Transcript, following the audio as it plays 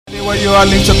Anywhere you are,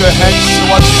 lift up your hands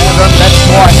towards heaven. Let's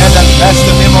go ahead and bless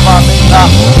the name of our Maker.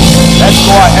 Let's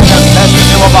go ahead and bless the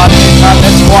name of our Maker.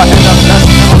 Let's go ahead and bless the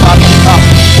name of our Maker.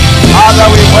 Father,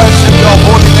 we worship your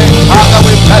holy name. Father,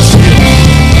 we bless you.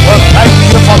 Well, thank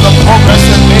you for the progress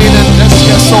you made in this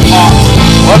year so far.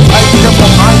 Well, thank you for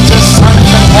mighty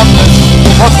signs and wonders.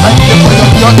 Well, thank you for your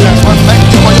goodness. Well, thank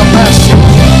you for your mercy.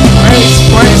 Grace,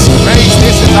 grace, grace.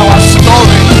 This is our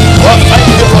story. Well, thank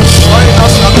you for showing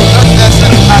us your goodness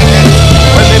and kindness.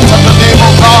 We lift up the name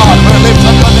of God. We lift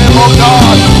up the name of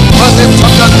God. We lift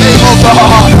up your name of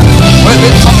God. We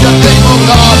lift up your name of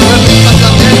God. We lift up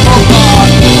your name of God.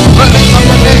 We lift up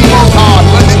your name of God.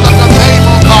 We lift up your name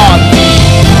of God.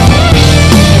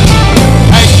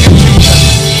 Thank you, Jesus.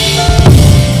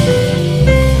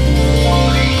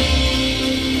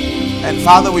 And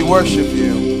Father, we worship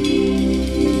you.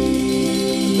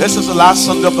 This is the last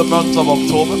Sunday of the month of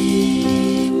October.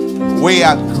 We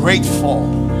are grateful.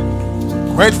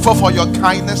 Grateful for your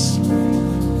kindness.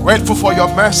 Grateful for your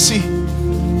mercy.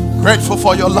 Grateful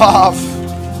for your love.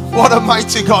 What a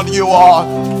mighty God you are.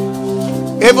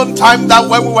 Even time that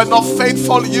when we were not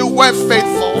faithful, you were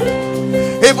faithful.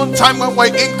 Even time when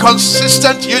we're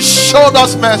inconsistent, you showed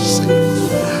us mercy.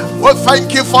 We thank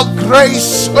you for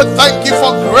grace. We thank you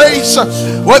for grace.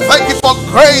 We thank you for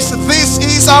grace. This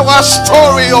is our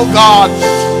story, oh God.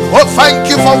 We thank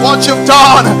you for what you've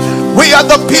done. We are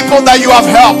the people that you have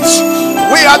helped.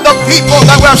 We are the people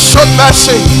that we have shown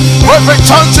mercy. We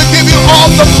return to give you all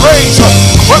the praise.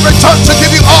 We return to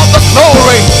give you all the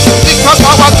glory. Because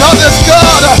our God is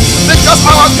good. Because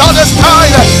our God is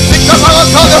kind. Because our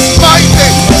God is mighty.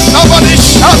 Somebody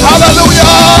shout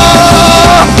hallelujah.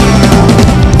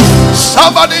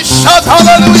 Somebody shout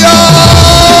hallelujah.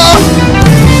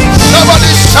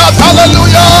 Somebody shout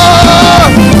hallelujah.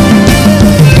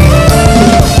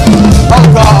 Oh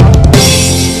God.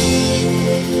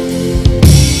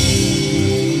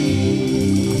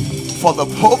 For the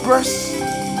progress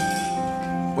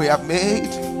we have made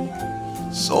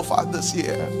so far this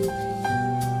year,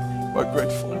 we're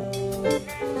grateful.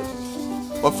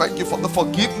 But thank you for the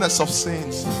forgiveness of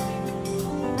sins.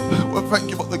 We thank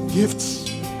you for the gifts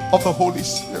of the Holy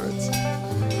Spirit.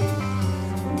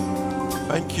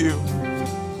 Thank you.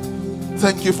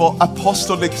 Thank you for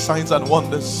apostolic signs and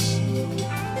wonders.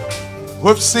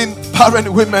 We've seen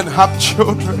barren women have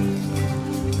children.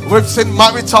 We've seen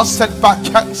marital setback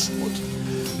canceled.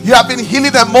 You have been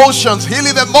healing emotions,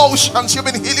 healing emotions. You've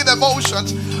been healing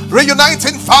emotions,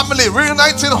 reuniting family,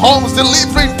 reuniting homes,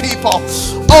 delivering people.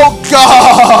 Oh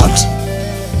God,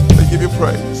 I give you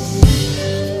praise.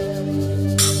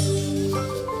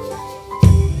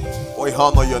 We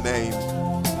honor your name.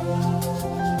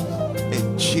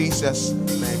 In Jesus'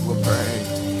 name we pray.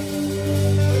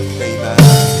 Amen.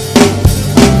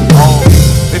 Oh,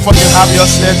 before you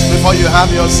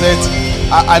have your seat,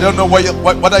 I don't know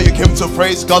whether you came to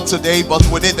praise God today, but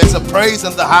there's a praise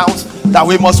in the house that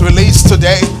we must release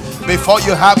today. Before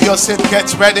you have your seat,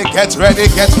 get ready, get ready,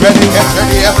 get ready, get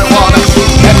ready, everyone.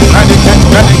 Get ready, get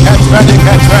ready, get ready,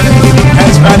 get ready,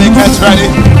 get ready, get ready.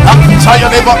 Tell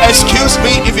your neighbor, excuse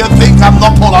me if you think I'm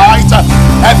not polite.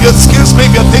 And you excuse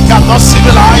me if you think I'm not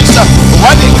civilized.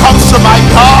 When it comes to my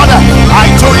God,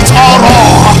 I do it all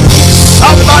wrong.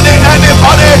 Somebody,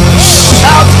 anybody,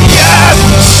 shout yes,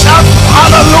 shout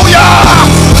hallelujah,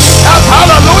 shout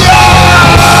hallelujah.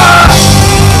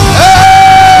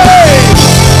 Hey!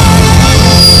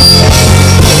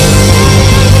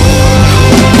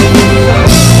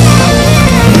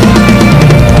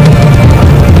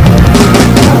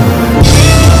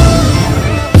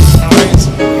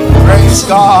 Praise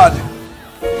God.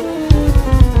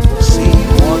 See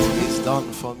what He's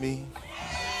done for me.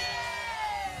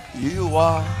 You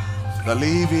are the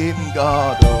living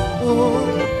God. Oh,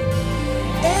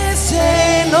 is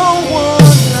there no one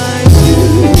like you?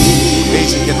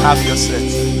 Please, you can have your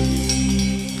seat.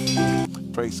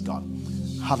 Praise God.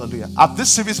 Hallelujah. Have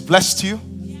this series blessed you?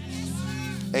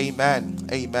 Amen.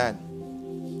 Amen.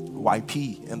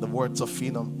 YP, in the words of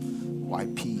Phenom.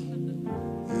 YP.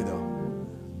 You know.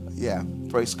 Yeah.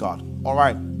 Praise God. All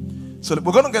right. So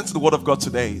we're going to get into the Word of God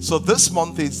today. So this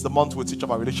month is the month we teach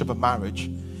about relationship and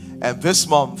marriage. And this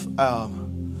month,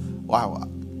 wow.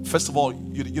 First of all,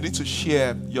 you need to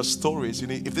share your stories.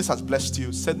 If this has blessed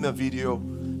you, send me a video,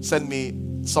 send me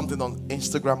something on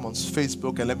Instagram, on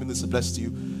Facebook, and let me know this has blessed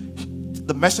you.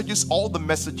 The messages, all the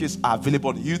messages are available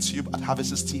on YouTube at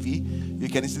Harvesters TV. You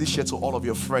can easily share to all of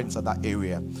your friends at that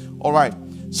area. All right.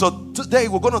 So today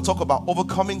we're going to talk about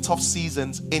overcoming tough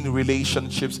seasons in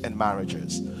relationships and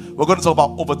marriages. We're going to talk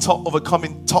about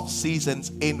overcoming tough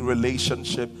seasons in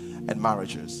relationship and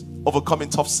marriages. Overcoming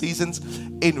tough seasons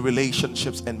in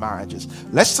relationships and marriages.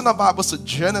 Let's turn our Bibles to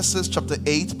Genesis chapter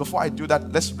 8. Before I do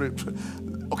that, let's read.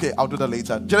 Okay, I'll do that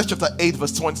later. Genesis chapter 8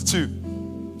 verse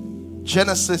 22.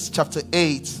 Genesis chapter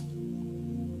 8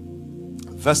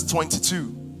 verse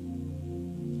 22.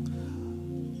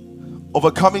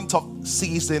 Overcoming tough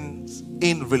seasons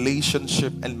in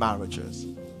relationship and marriages.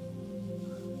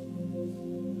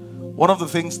 One of the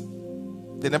things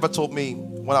they never told me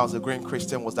when I was a growing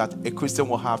Christian was that a Christian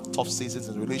will have tough seasons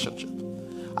in relationship.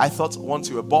 I thought once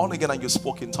you were born again and you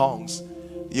spoke in tongues,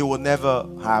 you will never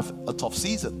have a tough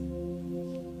season.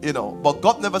 You know, but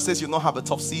God never says you'll not have a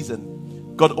tough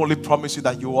season. God only promises you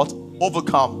that you will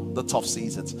overcome the tough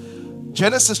seasons.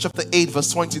 Genesis chapter 8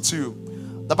 verse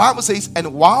 22. The Bible says,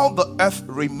 and while the earth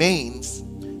remains,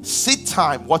 seed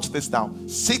time, watch this now,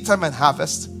 seed time and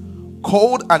harvest,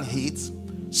 cold and heat,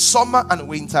 summer and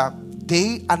winter,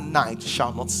 day and night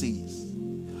shall not cease.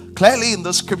 Clearly in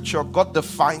the scripture, God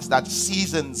defines that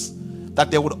seasons,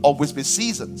 that there would always be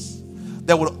seasons.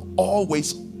 There would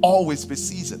always be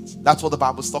seasons. That's what the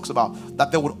Bible talks about,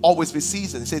 that there would always be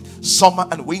seasons. It said summer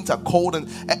and winter, cold and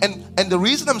the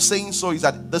reason I'm saying so is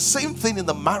that the same thing in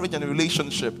the marriage and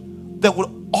relationship, there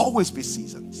would always be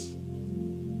seasons.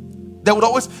 There would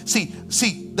always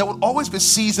there would always be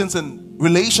seasons in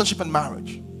relationship and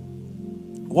marriage.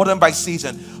 What do I mean by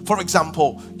season? For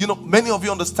example, you know, many of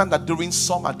you understand that during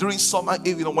summer,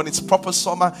 you know, when it's proper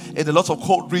summer in a lot of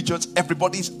cold regions,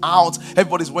 everybody's out,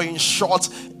 everybody's wearing shorts.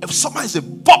 Summer is a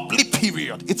bubbly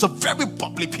period. It's a very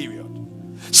bubbly period.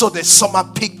 So there's summer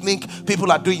picnic, people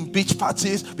are doing beach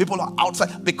parties, people are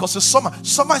outside because it's summer.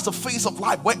 Summer is the phase of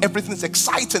life where everything is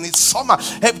exciting. It's summer.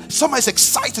 Summer is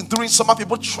exciting. During summer,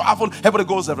 people travel, everybody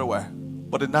goes everywhere.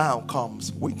 But then now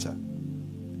comes winter.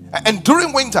 And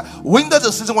during winter is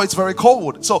a season where it's very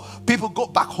cold. So people go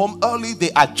back home early, they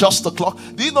adjust the clock.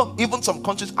 Do you know even some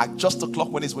countries adjust the clock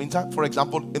when it's winter? For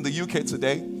example, in the UK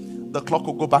today, the clock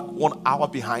will go back 1 hour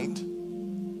behind.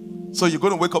 So you're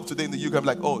going to wake up today in the UK and be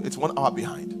like, oh, it's 1 hour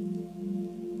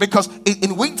behind. Because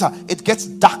in winter, it gets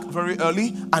dark very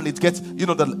early and it gets, you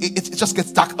know, it just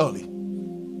gets dark early.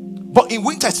 But in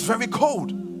winter, it's very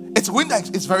cold. It's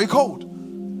very cold.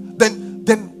 Then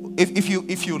if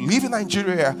you live in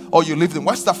Nigeria or you live in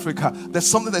West Africa, there's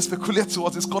something that's peculiar to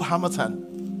us. It's called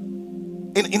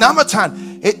Harmattan. In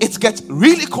Harmattan, it gets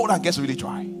really cold and gets really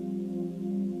dry.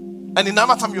 And in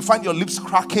Harmattan, you find your lips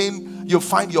cracking. You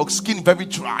find your skin very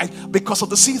dry because of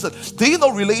the season. Do you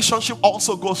know relationship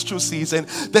also goes through season?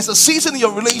 There's a season in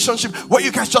your relationship where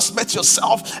you guys just met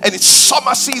yourself and it's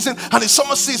summer season, and in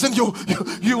summer season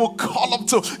you will call up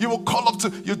to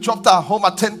you dropped her home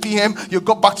at 10 p.m. you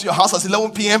got back to your house at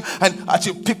 11 p.m. and as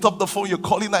you picked up the phone, you're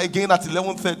calling her again at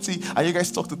 11:30 and you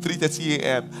guys talk to 3:30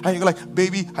 a.m. and you're like,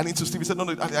 baby, I need to sleep. You said, no,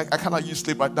 I cannot let you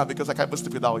sleep right now because I can't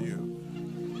sleep without you.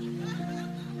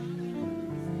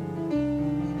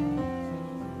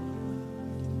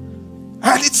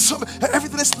 And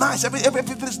everything is nice.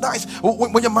 Everything is nice.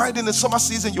 When you're married in the summer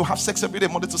season, you have sex every day,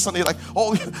 Monday to Sunday. Like,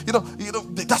 oh, you know,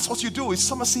 that's what you do. It's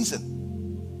summer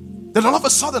season. Then all of a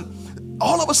sudden,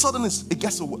 it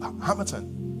gets to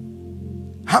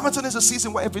Harmattan. Harmattan is a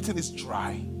season where everything is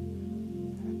dry,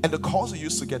 and the calls you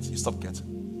used to get, you stop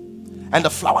getting, and the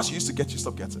flowers you used to get, you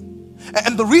stop getting.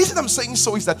 And the reason I'm saying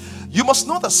so is that you must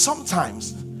know that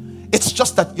sometimes it's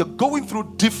just that you're going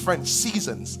through different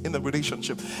seasons in the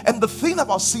relationship. And the thing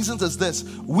about seasons is this: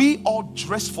 we all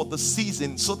dress for the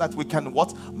season so that we can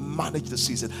manage the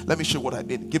season. Let me show you what I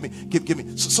mean. Give me.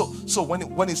 So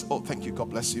when it's, oh, thank you,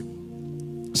 God bless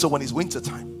you. So when it's winter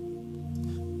time,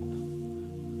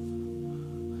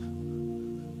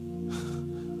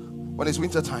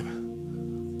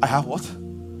 I have what?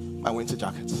 My winter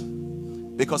jacket,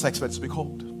 because I expect it to be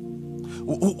cold.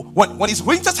 When it's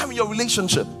winter time in your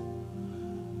relationship,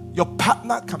 your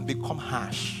partner can become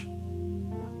harsh,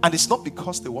 and it's not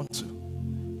because they want to.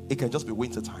 It can just be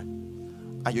winter time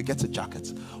and you get a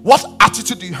jacket. What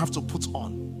attitude do you have to put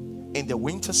on in the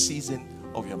winter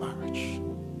season of your marriage?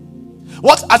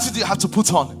 What attitude do you have to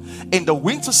put on in the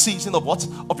winter season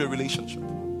of your relationship?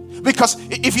 Because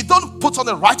if you don't put on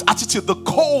the right attitude, the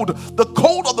cold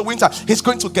of the winter is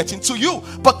going to get into you.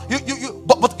 But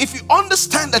if you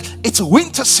understand that it's a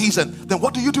winter season, then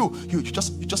what do? You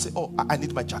just say, oh, I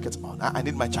need my jacket on. I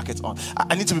need my jacket on.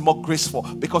 I need to be more graceful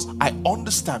because I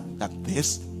understand that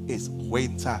this is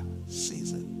winter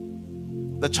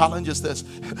season. The challenge is this.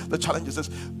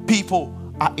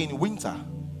 People are in winter,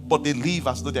 but they live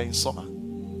as though they're in summer.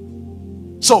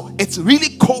 So it's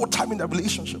really cold time in their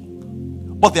relationship,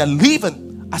 but they're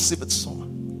living as if it's summer.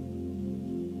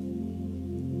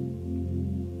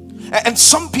 And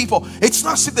some people, it's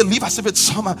not as if they live as if it's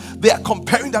summer. They are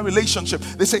comparing their relationship.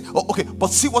 They say, oh, okay,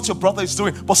 but see what your brother is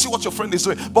doing, but see what your friend is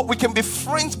doing. But we can be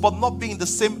friends but not be in the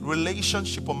same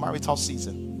relationship or marital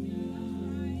season.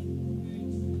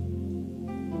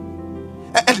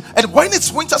 And when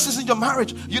it's winter season in your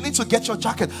marriage, you need to get your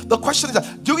jacket. The question is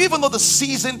that, do you even know the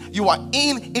season you are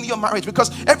in your marriage?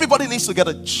 Because everybody needs to get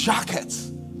a jacket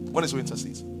when it's winter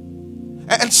season.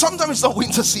 And sometimes it's not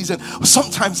winter season.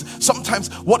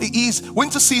 Sometimes what it is,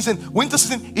 winter season,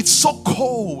 it's so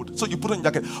cold, so you put on a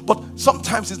jacket. But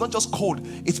sometimes it's not just cold,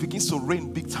 it begins to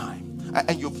rain big time,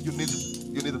 and you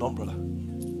need an umbrella.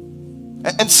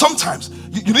 And sometimes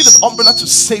you need an umbrella to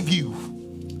save you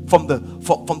from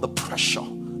the pressure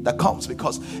that comes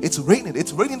because it's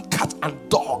raining cat and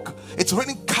dog. It's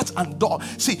raining cat and dog.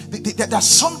 See, there are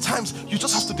sometimes you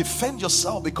just have to defend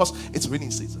yourself because it's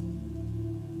raining season.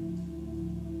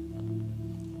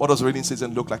 What does raining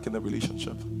season look like in a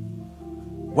relationship?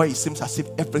 Where it seems as if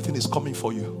everything is coming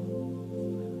for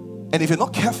you. And if you're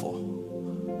not careful,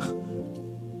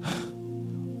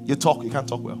 you can't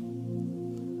talk well.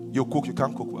 You cook, you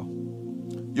can't cook well.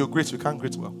 You greet, you can't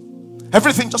greet well.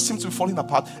 Everything just seems to be falling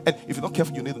apart. And if you're not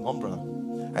careful, you need an umbrella.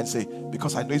 And say,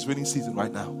 because I know it's raining season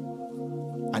right now,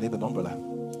 I need an umbrella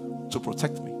to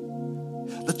protect me.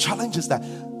 The challenge is that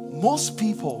most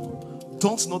people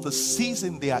don't know the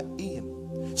season they are in.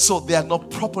 So they are not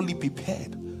properly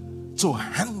prepared to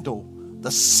handle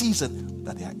the season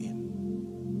that they are in.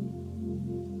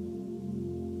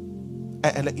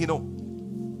 And you know,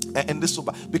 and this so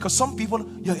bad because some people,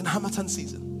 you're in Harmattan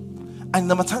season. And in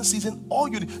the Harmattan season,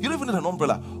 you don't even need an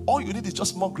umbrella. All you need is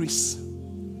just more grease.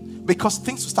 Because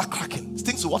things will start cracking.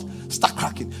 Things will what? Start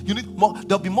cracking. You need more,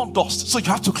 there'll be more dust. So you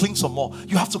have to clean some more.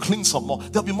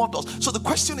 There'll be more dust. So the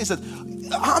question is that,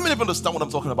 how many of you understand what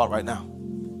I'm talking about right now?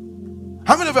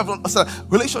 How many of you have understand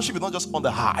relationship is not just on the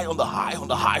high.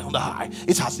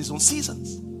 It has its own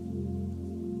seasons.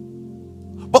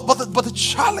 But the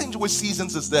challenge with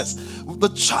seasons is this. The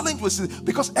challenge with seasons,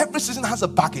 because every season has a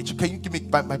baggage. Can you give me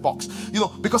my box? You know,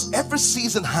 because every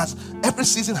season has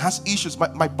issues.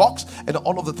 My box and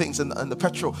all of the things and the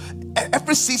petrol.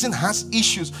 Every season has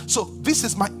issues. So this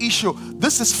is my issue.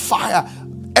 This is fire.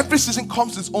 Every season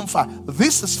comes with its own fire.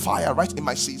 This is fire right in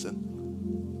my season.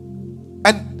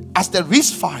 And as there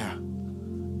is fire,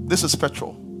 this is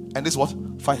petrol. And this is what?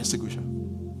 Fire extinguisher.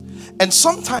 And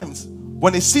sometimes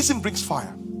when a season brings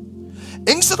fire,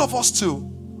 instead of us to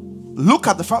look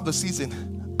at the fire of the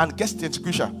season and get the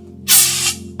extinguisher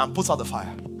and put out the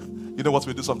fire, you know what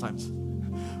we do sometimes?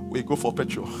 We go for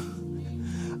petrol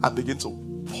and begin to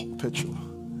pour petrol.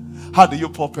 How do you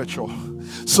pour petrol?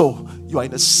 So you are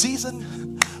in a season.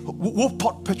 Who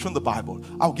poured petrol in the Bible?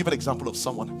 I'll give an example of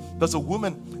someone. There's a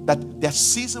woman that their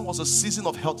season was a season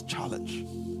of health challenge.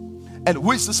 And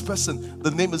who is this person?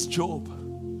 The name is Job.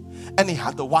 And he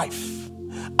had a wife.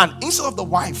 And instead of the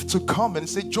wife to come and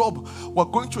say, Job, we're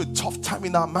going through a tough time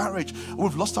in our marriage.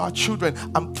 We've lost our children.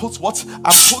 And put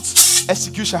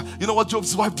execution. You know what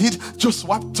Job's wife did? Job's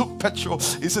wife took petrol.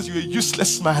 He says, you're a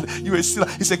useless man. You're a sinner.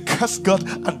 He said, curse God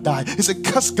and die. He said,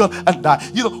 curse God and die.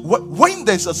 You know, when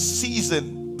there's a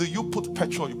season, do you put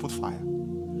petrol or you put fire?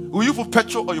 Will you put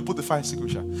petrol or you put the fire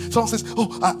extinguisher? Someone says,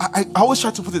 oh, I always try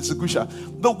to put the extinguisher.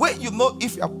 The way you know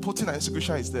if you're putting an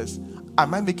extinguisher is this.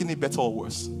 Am I making it better or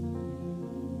worse?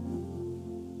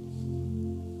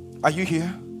 Are you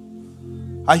here?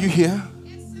 Are you here?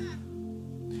 Yes, sir.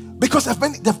 Because there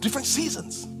have different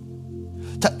seasons.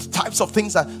 Types of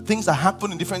things that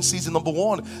happen in different seasons. Number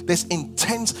one, there's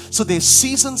intense. So there's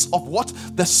seasons of what?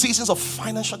 There's seasons of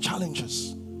financial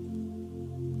challenges.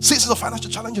 Seasons of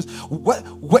financial challenges where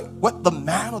the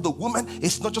man or the woman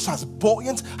is not just as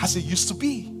buoyant as it used to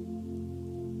be.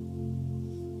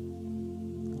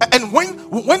 And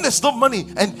when there's no money,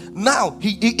 and now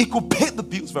he could pay the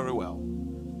bills very well.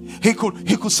 He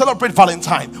could celebrate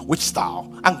Valentine with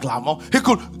style and glamour. He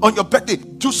could, on your birthday,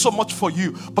 do so much for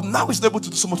you. But now he's not able to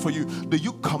do so much for you. Do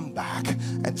you come back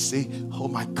and say, oh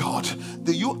my God?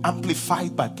 Do you amplify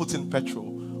it by putting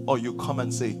petrol? Or you come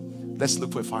and say, let's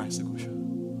look for a fire extinguisher?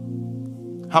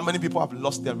 How many people have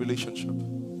lost their relationship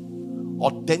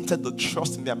or dented the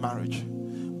trust in their marriage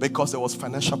because there was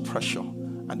financial pressure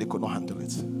and they could not handle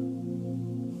it?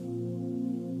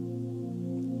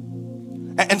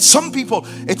 And some people,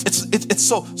 it's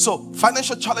so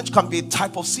financial challenge can be a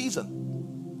type of season.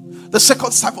 The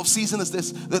second type of season is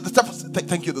this.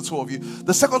 Thank you, the two of you.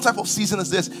 The second type of season is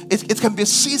this. It can be a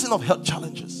season of health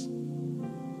challenges.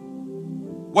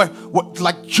 Where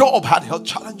like Job had health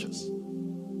challenges.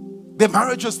 Their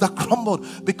marriages that crumbled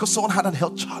because someone had a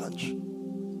health challenge.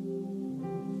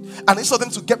 And instead of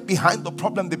them to get behind the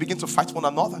problem, they begin to fight one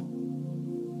another.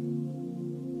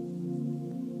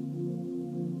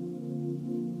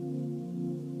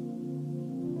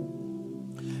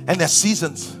 And there are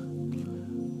seasons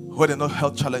where there are no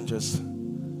health challenges.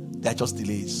 They're just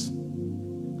delays.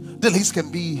 Delays can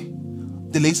be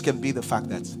the fact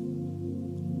that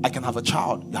I can have a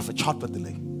child. You have a childbirth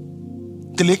delay.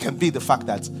 Delay can be the fact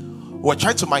that we're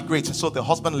trying to migrate, so the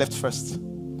husband left first.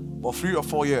 For 3 or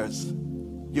 4 years,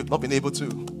 you've not been able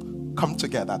to come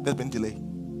together. There's been delay.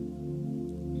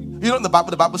 You know, in the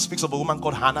Bible speaks of a woman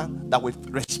called Hannah that we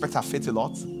respect her faith a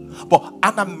lot. But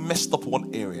Anna messed up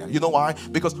one area. You know why?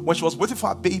 Because when she was waiting for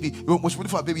her baby, you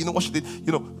know what she did?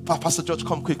 You know, Pastor George,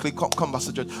 come quickly, come,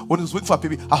 Pastor George. When he was waiting for her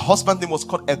baby, her husband's name was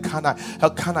called Elkanah.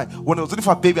 When he was waiting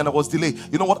for her baby and there was delay,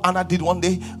 you know what Anna did one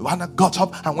day? Anna got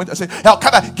up and went and said,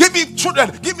 Elkanah, give me children,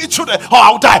 or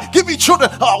I'll die. Give me children,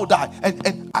 or I'll die.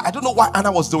 And I don't know why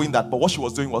Anna was doing that, but what she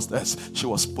was doing was this. She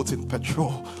was putting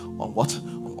petrol on what?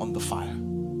 On the fire.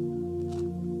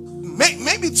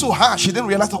 Maybe to her, she didn't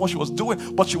realize what she was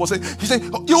doing, but she said,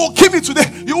 you will kill me today.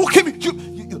 You will kill me.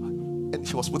 And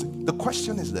she was putting. The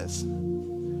question is this: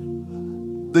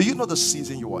 do you know the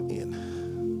season you are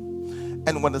in?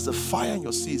 And when there's a fire in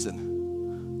your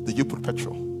season, do you put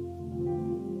petrol,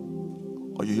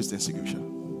 or you use the extinguisher?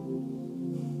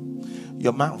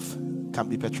 Your mouth can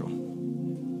be petrol.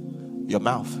 Your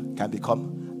mouth can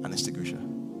become an extinguisher.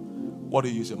 What do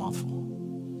you use your mouth for?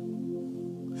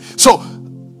 So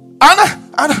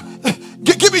Anna,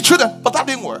 give me children, but that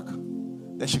didn't work.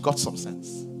 Then she got some sense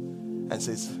and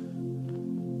says,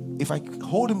 if I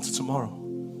hold him to tomorrow,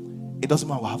 it doesn't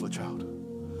matter, I'll have a child.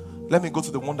 Let me go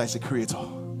to the one that is a creator.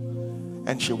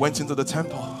 And she went into the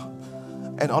temple,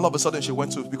 and all of a sudden she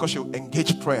went to, because she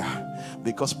engaged prayer,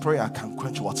 because prayer can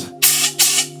quench what?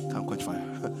 Can quench fire.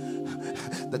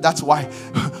 That's why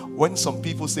when some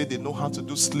people say they know how to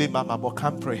do slay mama but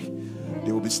can't pray,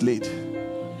 they will be slayed.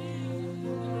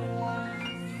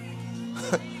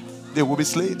 They will be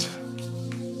slayed.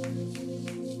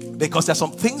 Because there are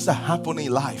some things that happen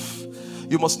in life.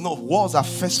 You must know, wars are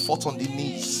first fought on the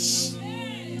knees.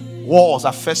 Wars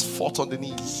are first fought on the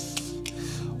knees.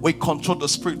 We control the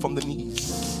spirit from the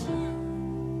knees.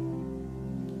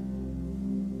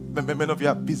 Many of you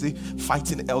are busy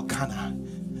fighting Elkanah.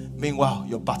 Meanwhile,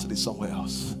 your battle is somewhere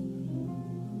else.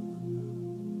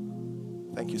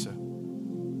 Thank you, sir.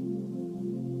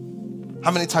 How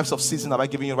many types of seasons am I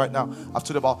giving you right now? I've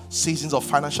told you about seasons of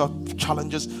financial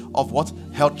challenges, of what?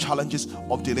 Health challenges,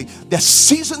 of delay. There are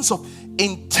seasons of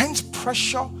intense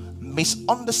pressure,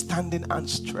 misunderstanding, and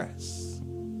stress.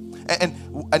 And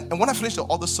when I finished the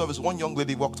other service, one young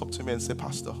lady walked up to me and said,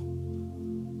 Pastor,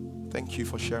 thank you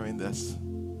for sharing this.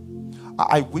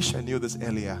 I wish I knew this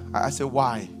earlier. I said,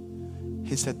 why?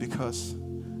 He said, because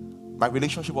my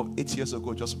relationship of 8 years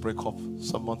ago just broke up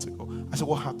some months ago. I said,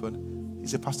 what happened? He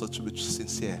said, Pastor, to be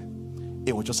sincere,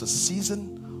 it was just a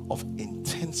season of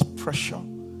intense pressure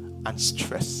and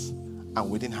stress, and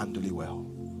we didn't handle it well.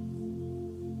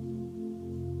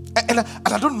 And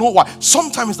I don't know why.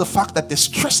 Sometimes the fact that the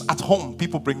stress at home,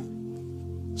 people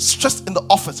bring stress in the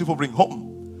office, people bring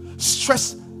home.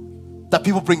 Stress that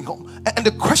people bring home. And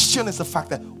the question is the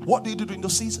fact that, what do you do during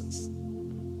those seasons?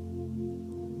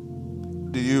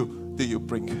 Do you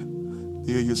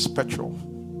use petrol?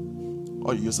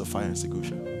 Or you use a fire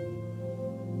extinguisher?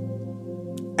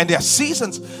 And there are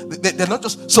seasons, they're not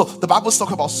just, so the Bible's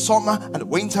talking about summer and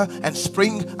winter and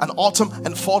spring and autumn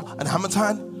and fall and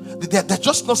Hamilton. They're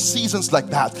just not seasons like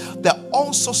that. They're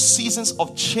also seasons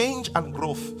of change and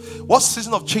growth. What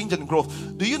season of change and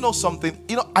growth? Do you know something?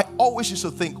 You know, I always used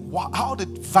to think, how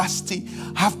did Vashti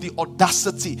have the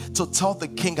audacity to tell the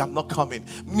king, I'm not coming?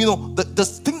 You know, the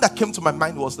thing that came to my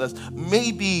mind was this: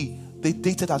 maybe they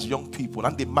dated as young people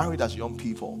and they married as young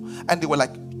people, and they were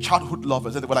like childhood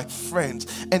lovers and they were like friends,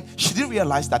 and she didn't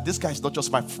realize that this guy is not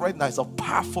just my friend, now he's a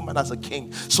powerful man as a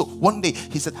king. So one day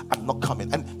he said, I'm not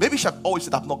coming. And maybe she had always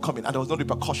said, I'm not coming, and there was no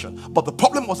repercussion. But the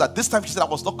problem was that this time she said, I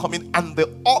was not coming, and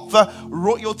the other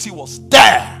royalty was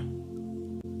there,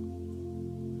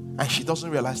 and she doesn't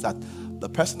realize that the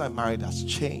person I married has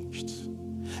changed.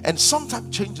 And sometimes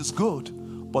change is good,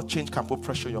 but change can put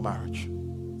pressure on your marriage.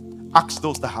 Ask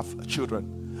those that have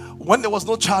children. When there was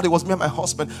no child, it was me and my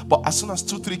husband. But as soon as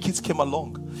 2-3 kids came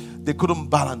along, they couldn't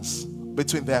balance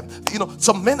between them. You know,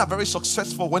 some men are very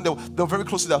successful when they were very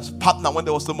close to their partner when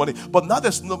there was no money. But now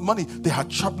there's no money. They are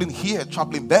traveling here,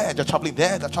 traveling there, they're traveling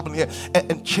there, they're traveling here.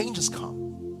 And changes come.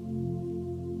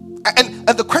 And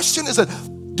the question is,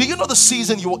 do you know the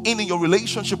season you were in your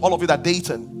relationship, all of you that are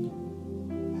dating?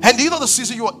 And do you know the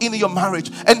season you are in your marriage?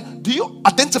 And do you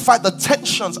identify the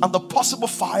tensions and the possible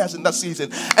fires in that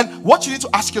season? And what you need to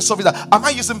ask yourself is that, am I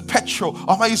using petrol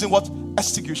or am I using what?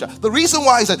 Extinguisher. The reason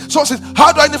why is that someone says,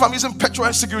 how do I know if I'm using petrol or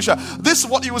extinguisher? This is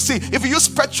what you will see. If you use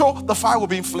petrol, the fire will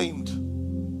be inflamed.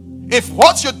 If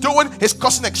what you're doing is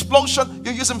causing explosion,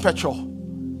 you're using petrol.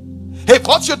 If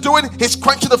what you're doing is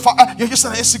quenching the fire, you're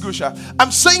using an extinguisher.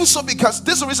 I'm saying so because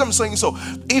this is the reason I'm saying so.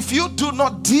 If you do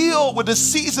not deal with the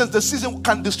season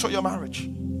can destroy your marriage.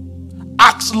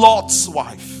 Ask Lot's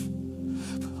wife.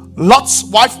 Lot's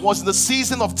wife was in the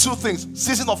season of two things: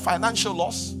 season of financial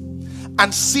loss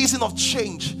and season of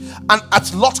change. And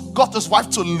as Lot got his wife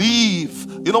to leave,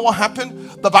 you know what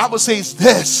happened? The Bible says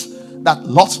this, that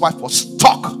Lot's wife was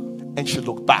stuck and she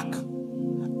looked back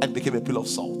and became a pillar of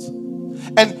salt.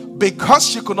 And because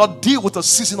she could not deal with a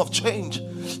season of change,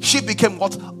 she became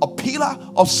what? A pillar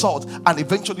of salt, and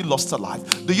eventually lost her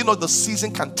life. Do you know the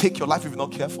season can take your life if you're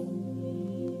not careful?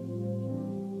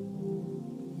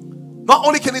 Not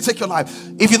only can it take your life,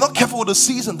 if you're not careful with the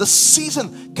season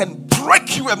can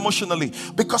break you emotionally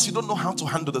because you don't know how to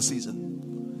handle the season.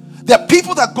 There are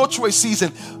people that go through a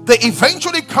season, they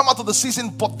eventually come out of the season,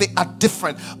 but they are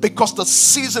different because the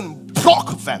season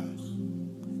broke them.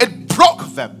 It broke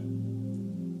them.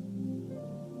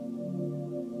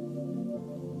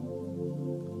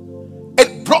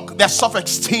 It broke their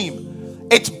self-esteem.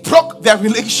 It broke their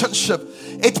relationship.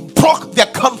 It broke their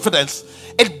confidence.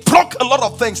 It broke a lot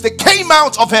of things. They came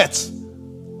out of it,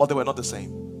 but they were not the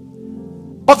same.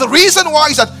 But the reason why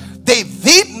is that they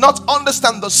did not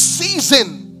understand the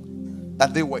season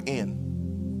that they were in.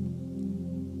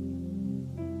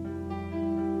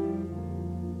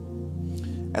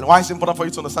 And why is it important for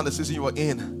you to understand the season you are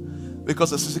in?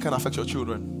 Because the season can affect your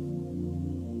children.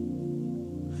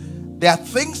 There are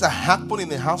things that happen in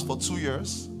the house for 2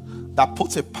 years that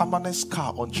puts a permanent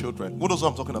scar on children. Who knows what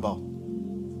I'm talking about?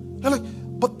 They're like,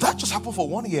 but that just happened for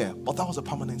 1 year, but that was a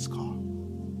permanent scar.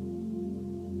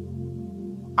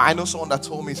 I know someone that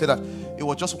told me, he said that it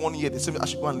was just 1 year. They said I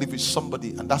should go and live with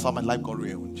somebody, and that's how my life got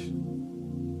ruined.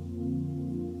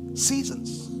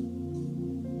 Seasons.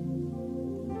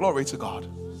 Glory to God.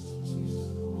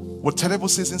 Will terrible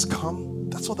seasons come?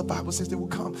 That's what the Bible says they will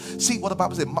come. See what the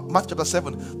Bible says, Matthew chapter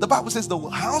 7. The Bible says the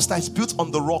house that is built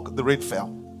on the rock, the rain fell.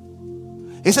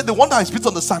 He said the one that is built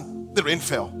on the sand, the rain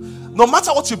fell. No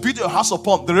matter what you build your house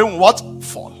upon, the rain will what?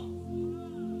 Fall.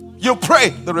 You pray,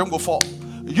 the rain will fall.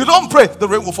 You don't pray, the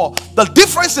rain will fall. The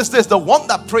difference is this: the one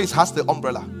that prays has the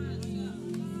umbrella.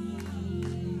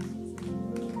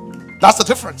 That's the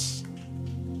difference.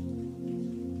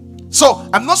 So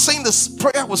I'm not saying this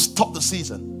prayer will stop the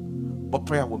season, but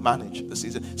prayer will manage the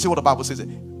season. See what the Bible says.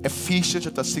 Ephesians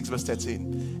chapter 6 verse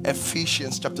 13.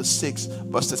 Ephesians chapter 6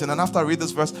 verse 13. And after I read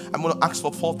this verse, I'm going to ask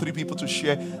for 3 people to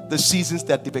share the seasons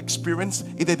that they've experienced,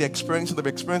 either they've experienced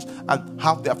and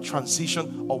how they have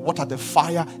transitioned, or what are the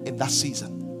fire in that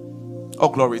season. Oh,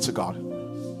 glory to God.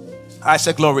 I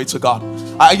said glory to God.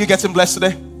 Are you getting blessed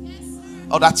today?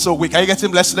 Oh, that's so weak. Are you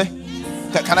getting blessed today?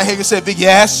 Can I hear you say a big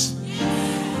yes?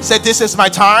 Say, this is my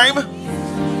time.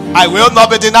 I will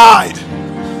not be denied.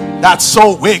 That's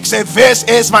so weak. Say, this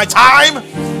is my time.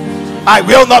 I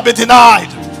will not be denied.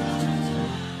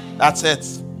 That's it.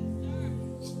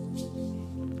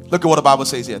 Look at what the Bible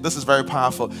says here. This is very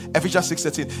powerful. Ephesians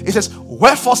 6:13. It says,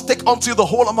 wherefore take unto you the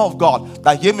whole armor of God,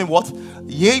 that ye may what?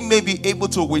 Ye may be able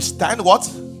to withstand what?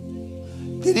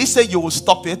 Did he say you will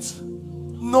stop it?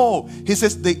 No. He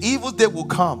says the evil day will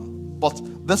come, but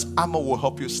this armor will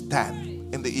help you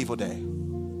stand in the evil day.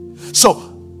 So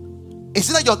it's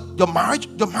that your marriage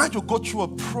will go through a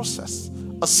process,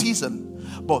 a season,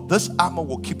 but this armor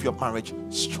will keep your marriage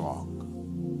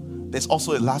strong. There's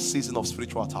also a last season of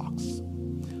spiritual attacks,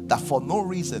 that for no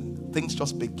reason things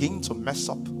just begin to mess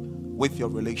up with your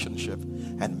relationship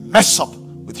and mess up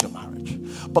with your marriage.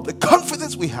 But the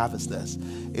confidence we have is this: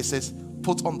 it says,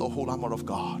 put on the whole armor of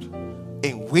God,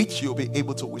 in which you'll be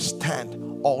able to withstand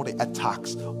all the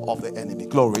attacks of the enemy.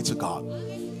 Glory to God.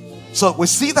 So we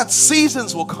see that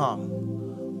seasons will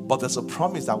come, but there's a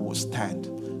promise that will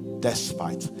stand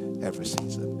despite every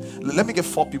season. Let me get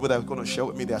 4 people that are going to share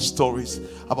with me their stories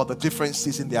about the different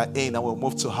seasons they are in, and we'll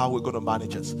move to how we're going to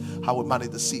manage it, how we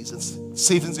manage the seasons.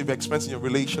 Seasons you've experienced in your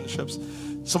relationships.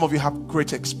 Some of you have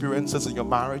great experiences in your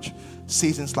marriage.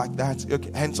 Seasons like that.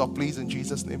 Okay, hands up, please, in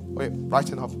Jesus' name. Wait, right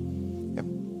hand up. Yeah.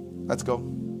 Let's go.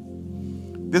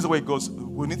 This is the way it goes.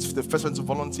 We need the first one to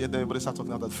volunteer, then everybody start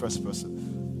talking about the first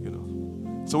person.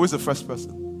 So who's the first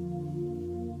person?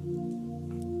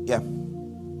 Yeah.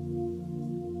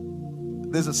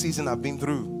 There's a season I've been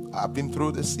through. I've been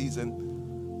through this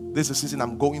season. There's a season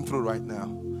I'm going through right now.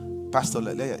 Pastor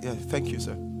Lele, yeah, thank you,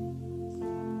 sir.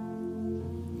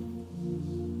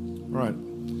 Right.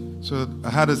 So I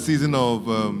had a season of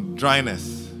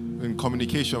dryness in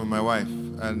communication with my wife.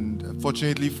 And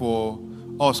fortunately for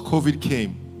us, COVID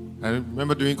came. I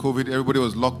remember during COVID, everybody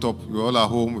was locked up. We were all at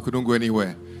home. We couldn't go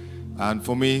anywhere. And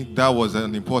for me, that was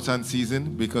an important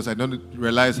season because I didn't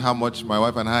realize how much my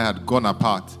wife and I had gone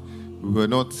apart. We were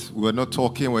not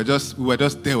talking. We were just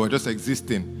there. We were just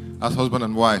existing as husband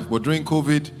and wife. But during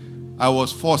COVID, I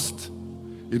was forced,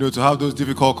 to have those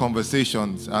difficult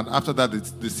conversations. And after that,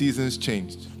 the seasons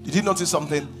changed. Did you notice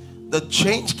something? The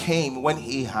change came when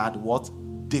he had what?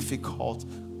 Difficult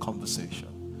conversation.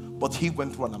 But he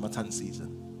went through an Harmattan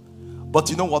season.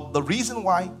 But you know what? The reason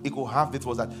why he could have it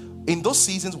was that in those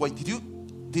seasons,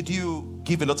 did you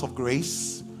give a lot of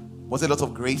grace? Was there a lot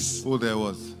of grace? Oh, there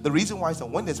was. The reason why is that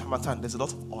when there's Harmattan, there's a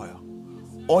lot of oil.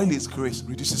 Oil is grace,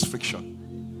 reduces friction.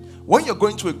 When you're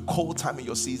going through a cold time in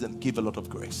your season, give a lot of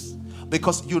grace.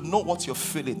 Because you know what you're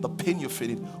feeling, the pain you're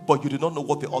feeling, but you do not know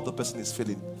what the other person is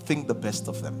feeling. Think the best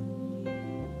of them.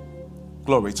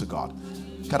 Glory to God.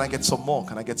 Can I get some more?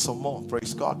 Can I get some more?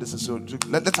 Praise God. This is so.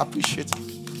 Let's appreciate.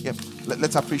 Yeah.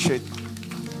 Let's appreciate.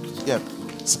 Yeah.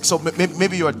 So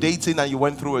maybe you're dating and you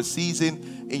went through a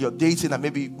season in your dating, and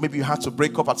maybe you had to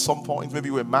break up at some point. Maybe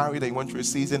you were married and you went through a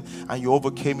season and you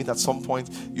overcame it at some point.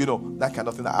 That kind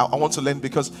of thing. I want to learn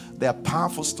because there are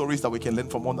powerful stories that we can learn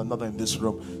from one another in this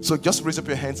room. So just raise up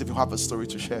your hands if you have a story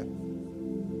to share.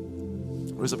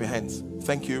 Raise up your hands.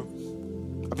 Thank you.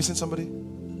 Have you seen somebody?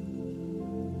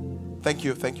 Thank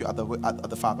you at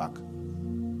the far back.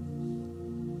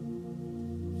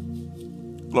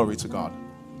 Glory to God.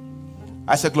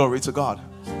 I said glory to God.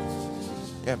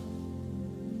 Yeah.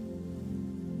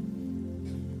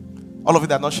 All of you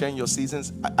that are not sharing your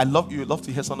seasons, I love you. You love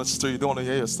to hear someone's story. You don't want to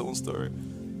hear your own story.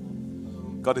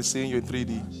 God is seeing you in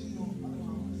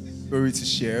 3D. Story to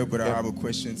share, but I have a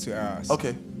question to ask.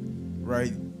 Okay.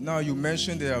 Right. Now, you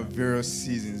mentioned there are various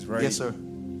seasons, right? Yes, sir.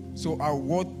 So at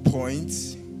what point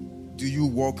do you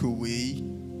walk away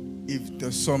if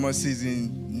the summer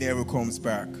season never comes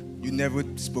back? You never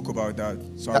spoke about that,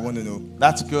 so I want to know.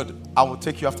 That's good. I will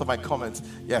take you after my comments.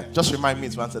 Yeah, just remind me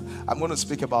to answer. I'm going to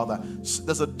speak about that.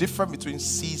 There's a difference between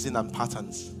season and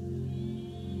patterns.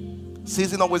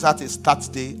 Season always has a start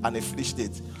date and a finish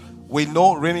date. We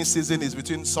know rainy season is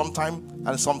between sometime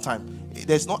and sometime.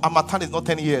 There's no Harmattan is not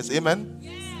 10 years. Amen.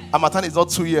 Yeah. Harmattan is not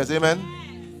 2 years. Amen.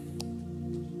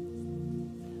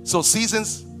 Yeah. So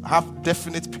seasons have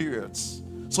definite periods.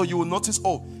 So you will notice,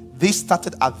 this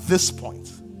started at this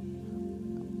point.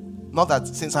 Not that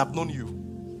since I've known you.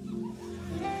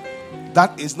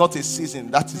 That is not a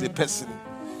season. That is a person.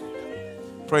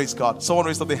 Praise God. Someone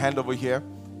raised up their hand over here.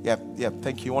 Yeah,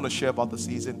 thank you. You want to share about the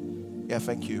season? Yeah,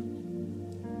 thank you.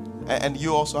 And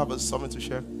you also have something to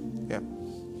share? Yeah.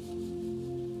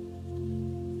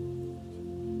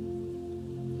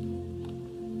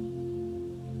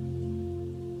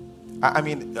 I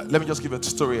mean, let me just give a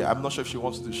story. I'm not sure if she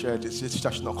wants to share it. It's just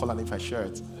she's not calling if I share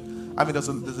it. I mean, there's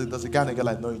a guy and a girl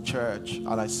I know in church, and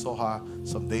I saw her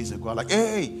some days ago. I'm like,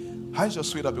 hey, how's your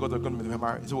sweetheart? Because they're going to be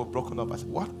married. So we're broken up. I said,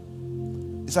 what?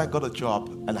 He said, I got a job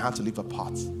and I had to live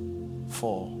apart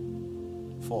for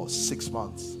 6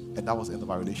 months, and that was the end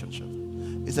of our relationship.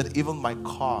 He said, even my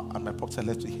car and my property I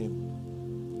left to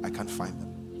him, I can't find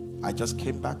them. I just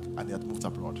came back and they had moved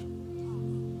abroad.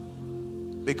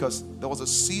 Because there was a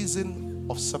season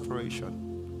of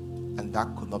separation, and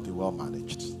that could not be well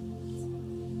managed.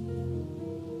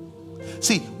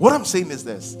 See, what I'm saying is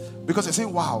this, because I say,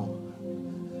 wow,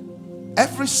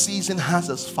 every season has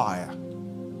its fire,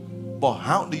 but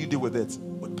how do you deal with it?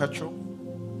 With petrol?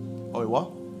 Or with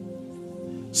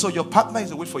what? So your partner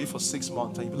is away for you for 6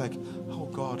 months, and you'll be like, oh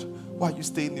God, why are you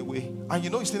staying away? And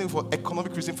you know you're staying for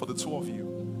economic reason for the two of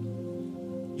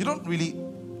you. You don't really,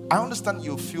 I understand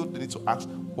you feel the need to ask,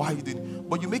 why are you doing it?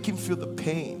 But you make him feel the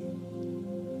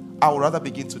pain. I would rather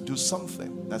begin to do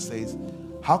something that says,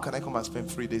 how can I come and spend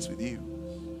 3 days with you?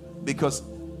 Because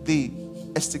the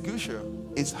extinguisher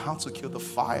is how to kill the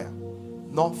fire,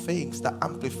 not things that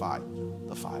amplify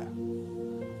the fire.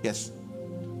 Yes.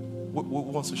 Who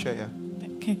wants to share here?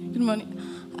 Okay, good morning.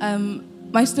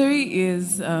 My story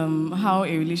is how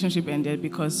a relationship ended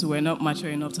because we're not mature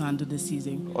enough to handle the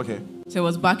season. Okay. So I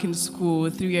was back in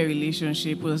school, 3-year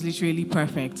relationship. It was literally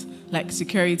perfect. Like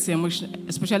security,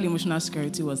 especially emotional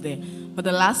security was there. But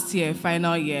the last year,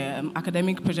 final year,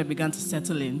 academic pressure began to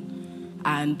settle in.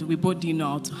 And we both didn't know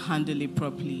how to handle it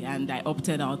properly. And I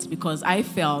opted out because I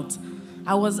felt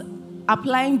I was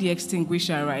applying the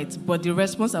extinguisher, right? But the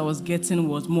response I was getting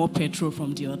was more petrol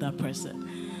from the other person.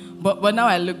 But now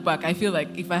I look back, I feel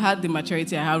like if I had the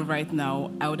maturity I have right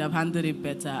now, I would have handled it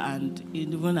better and it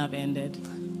wouldn't have ended.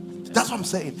 That's what I'm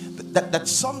saying. That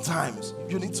sometimes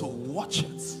you need to watch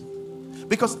it.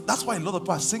 Because that's why a lot of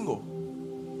people are single.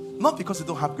 Not because they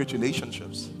don't have great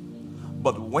relationships.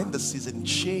 But when the season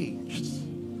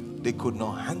changed, they could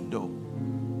not handle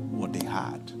what they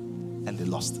had. and they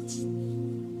lost it.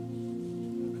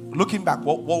 Looking back,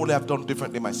 what would I have done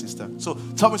differently, my sister? So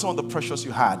tell me some of the pressures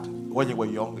you had when you were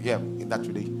young, in that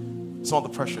today. Some of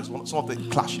the pressures, some of the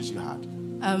clashes you had.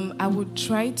 I would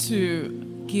try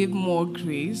to give more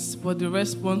grace, but the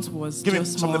response was Give me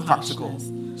just something more practical.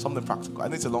 harshness. Something practical. I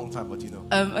know it's a long time, but you know.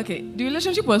 Okay, the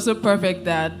relationship was so perfect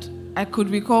that I could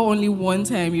recall only one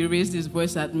time he raised his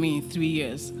voice at me in 3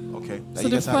 years. Okay. So you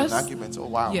the guys had an first- argument. Oh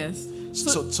wow. Yes.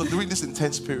 So during this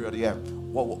intense period,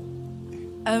 what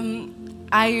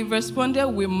I responded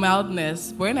with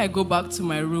mildness, but when I go back to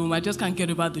my room, I just can't get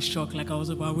over the shock. Like I was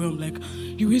overwhelmed. Like,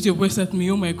 you raised your voice at me.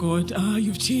 Oh my God,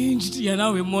 you've changed. You're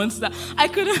now a monster. I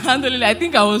couldn't handle it. I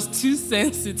think I was too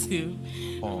sensitive.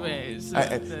 Oh. Right, so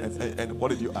and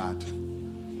what did you add?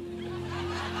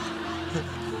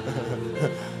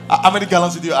 How many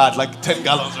gallons did you add? Like 10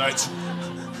 gallons, right?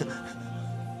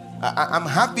 I'm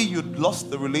happy you lost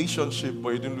the relationship, but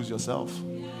you didn't lose yourself.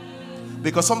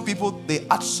 Because some people, they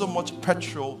add so much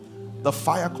petrol, the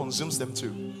fire consumes them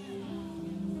too.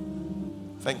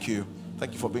 Thank you.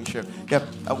 Thank you for being here.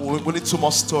 Yeah, we need 2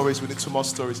 more stories.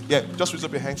 Yeah, just raise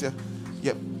up your hands here.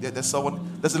 Yeah, there's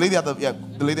someone. There's a lady at the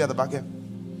lady at the back here.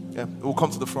 Yeah, we'll come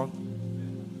to the front.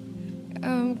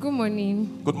 Good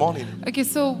morning. Good morning. Okay,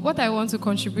 so what I want to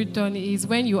contribute on is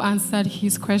when you answered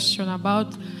his question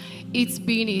about it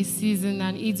being a season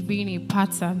and it being a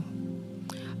pattern.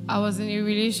 I was in a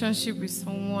relationship with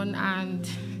someone and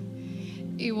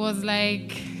it was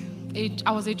like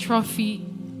I was a trophy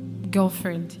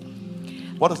girlfriend.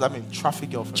 What does that mean? Trophy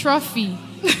girlfriend? Trophy.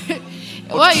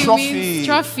 Oh, What trophy. it means,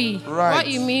 trophy. Right. What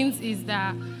it means is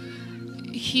that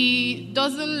he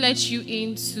doesn't let you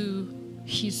into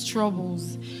his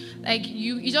troubles. Like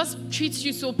he just treats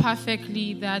you so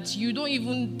perfectly that you don't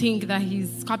even think that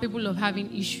he's capable of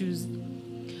having issues.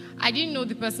 I didn't know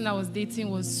the person I was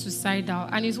dating was suicidal,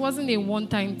 and it wasn't a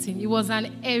one-time thing. It was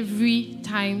an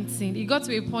every-time thing. It got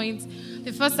to a point,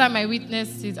 the first time I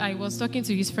witnessed it, I was talking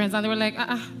to his friends, and they were like,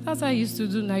 that's what I used to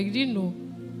do now. You didn't know.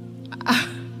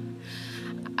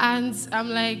 And I'm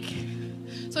like,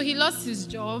 so he lost his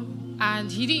job,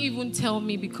 and he didn't even tell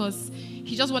me because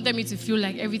he just wanted me to feel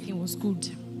like everything was good.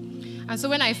 And so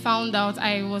when I found out,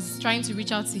 I was trying to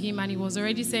reach out to him, and he was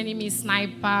already sending me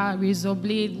sniper, razor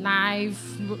blade,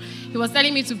 knife. He was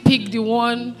telling me to pick the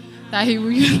one that he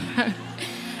would use.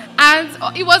 And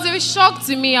it was a shock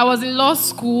to me. I was in law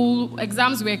school,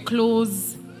 exams were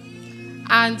closed,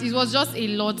 and it was just a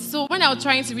lot. So when I was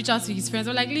trying to reach out to his friends,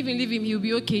 I was like, leave him, he'll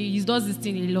be okay. He does this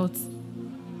thing a lot.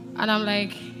 And I'm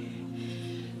like,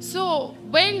 so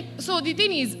the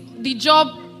thing is, the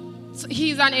job,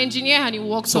 he's an engineer and he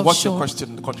works offshore. So what's your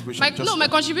question, the contribution? My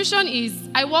contribution is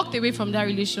I walked away from that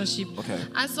relationship. Okay.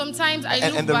 And sometimes I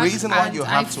look and the back reason why and you I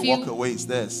have to feel, walk away is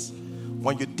this.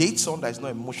 When you date someone that is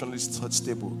not emotionally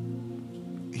stable,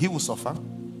 he will suffer,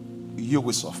 you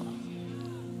will suffer.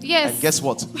 Yes. And guess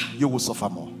what? You will suffer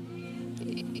more.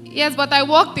 Yes, but I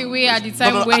walked away at the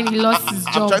time when he lost his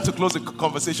job. I'm trying to close the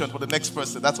conversation for the next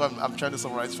person. That's why I'm trying to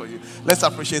summarize for you. Let's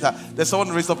appreciate that. There's someone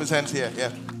raised up his hands here.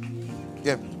 Yeah.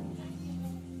 Yeah.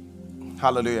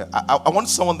 Hallelujah. I want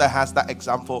someone that has that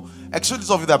example. Actually,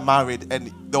 those of you that are married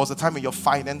and there was a time in your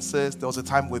finances, there was a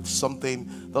time with something,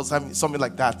 there was a time something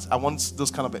like that. I want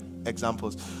those kind of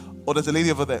examples. Oh, there's a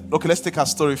lady over there. Okay, let's take her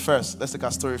story first.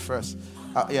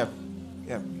 Yeah.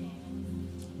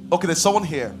 Okay, there's someone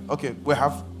here. Okay,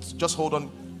 just hold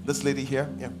on. This lady here.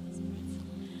 Yeah.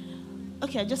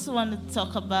 Okay, I just want to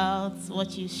talk about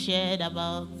what you shared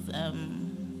about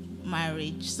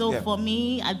marriage. So for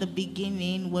me, at the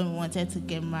beginning, when we wanted to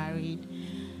get married,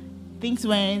 things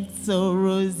weren't so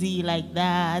rosy like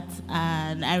that.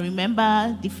 And I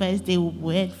remember the first day we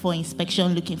went for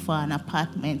inspection looking for an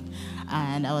apartment.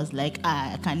 And I was like,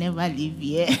 I can never live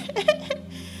here.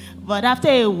 But after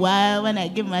a while, when I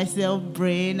gave myself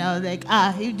brain, I was like,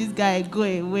 if this guy go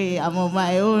away, I'm on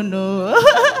my own. No.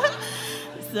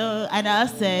 So, and I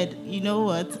said, you know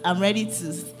what? I'm ready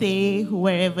to stay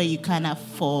wherever you can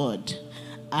afford.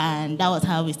 And that was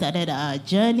how we started our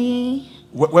journey.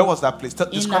 Where was that place?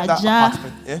 Describe that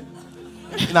apartment.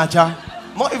 Yeah? In Aja.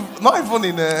 Not even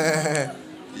in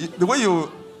the way you.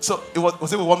 So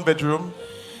was it a 1-bedroom?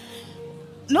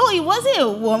 No, it wasn't a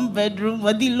 1-bedroom,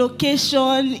 but the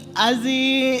location, as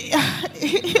in.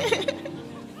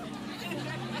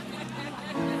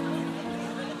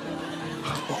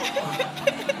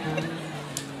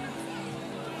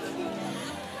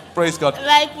 Praise God.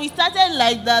 Like, we started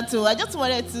like that too. I just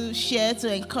wanted to share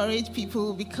to encourage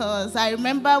people because I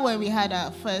remember when we had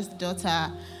our first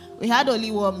daughter, we had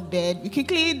only 1 bed. We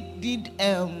quickly did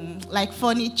like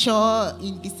furniture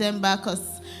in December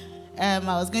because I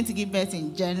was going to give birth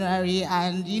in January,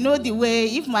 and you know the way,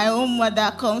 if my own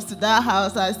mother comes to that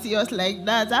house and see us like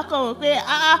that, I come and say,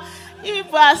 you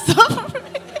people are suffering.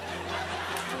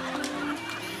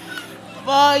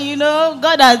 But you know,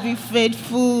 God has been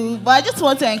faithful. But I just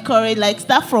want to encourage, like,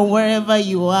 start from wherever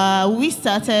you are. We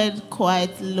started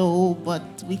quite low,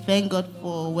 but we thank God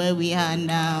for where we are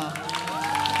now.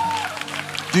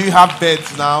 Do you have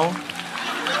beds now?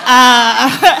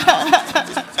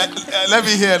 Let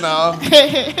me hear now.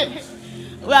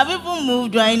 We have even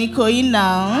moved to Anikoyi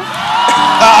now.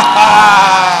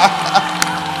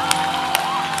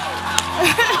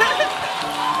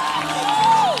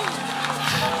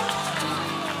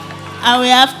 And we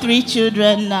have 3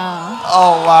 children now.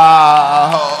 Oh,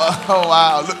 wow. Oh,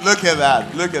 wow. Look at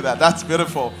that. Look at that. That's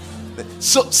beautiful.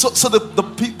 So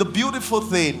the beautiful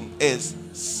thing is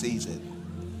season.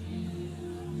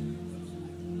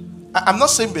 I'm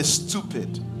not saying be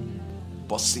stupid,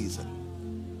 but season.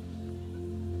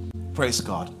 Praise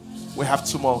God. We have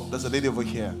 2 more. There's a lady over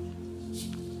here.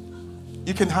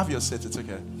 You can have your seat. It's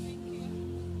okay.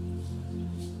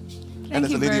 And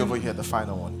there's a lady over here, the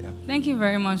final one. Yeah. Thank you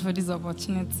very much for this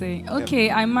opportunity. Okay,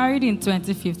 I married in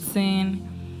 2015,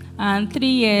 and 3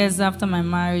 years after my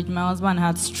marriage, my husband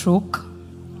had stroke.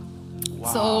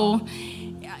 Wow. So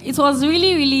it was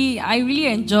really, I really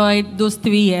enjoyed those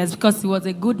 3 years because he was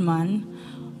a good man.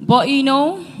 But you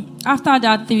know, after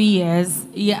that 3 years,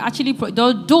 he actually,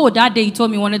 though that day he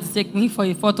told me he wanted to take me for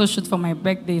a photo shoot for my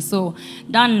birthday. So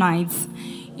that night,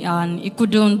 and he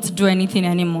couldn't do anything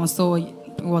anymore. So he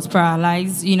was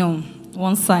paralyzed, you know,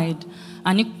 one side,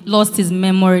 and he lost his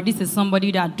memory. This is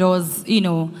somebody that does, you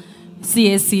know,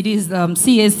 CAC, this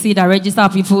CAC that registers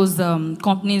people's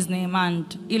company's name,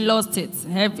 and he lost it,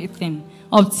 everything,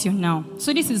 up to now.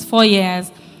 So this is 4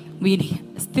 years. We're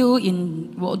still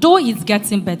in, well, though it's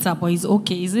getting better, but he's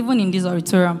okay. He's even in this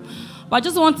auditorium. But I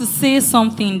just want to say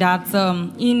something that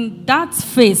in that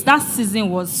phase, that season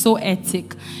was so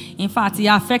hectic. In fact, it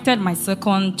affected my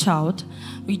second child.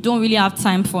 We don't really have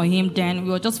time for him then.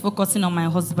 We were just focusing on my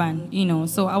husband, you know.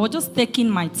 So I was just taking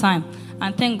my time,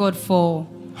 and thank God for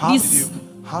this.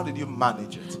 How did you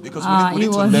manage it? Because we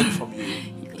need to learn from you.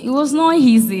 It was not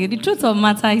easy. The truth of the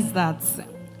matter is that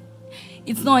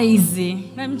it's not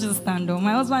easy. Let me just stand up.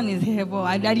 My husband is here, but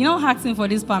I did not ask him for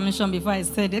this permission before I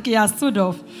said, okay, I stood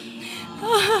up.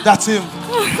 That's him.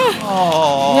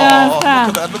 Oh, yes,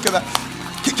 look at that.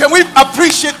 Can we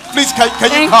appreciate, please, can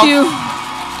you come? Thank you.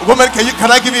 Woman,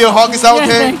 can I give you a hug? Is that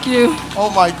okay? Thank you.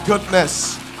 Oh my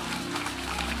goodness.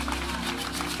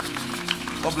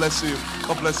 God bless you.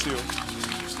 God bless you.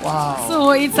 Wow.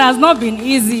 So it has not been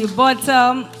easy, but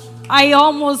I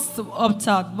almost opted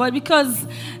out. But because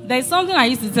there's something I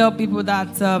used to tell people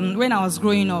that when I was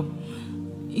growing up,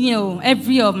 you know,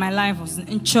 every year of my life was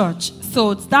in church.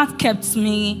 So that kept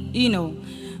me, you know,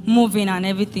 moving and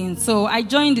everything. So I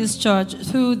joined this church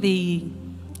through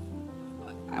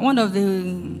one of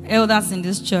the elders in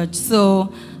this church.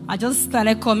 So I just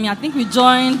started coming. I think we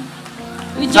joined.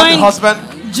 Is that the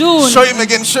husband? June. Show him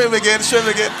again. Show him again. Show him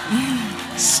again.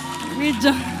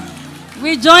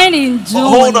 We joined in June.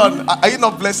 Hold on. Are you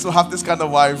not blessed to have this kind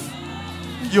of wife?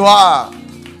 You are.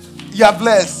 You are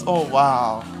blessed. Oh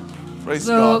wow. Praise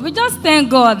God. So we just thank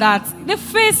God that the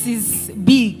face is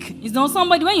big. You know,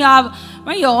 somebody when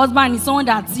your husband is someone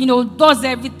that, you know, does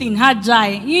everything,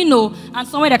 agile, you know, and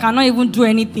someone that cannot even do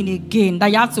anything again, that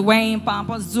you have to wear him,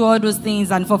 pampers, do all those things,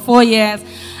 and for 4 years.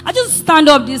 I just stand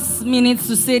up this minute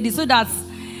to say this so that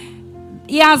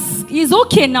he's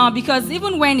okay now, because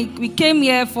even when we came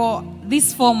here for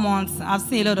these 4 months, I've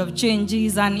seen a lot of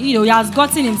changes, and, you know, he has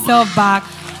gotten himself back.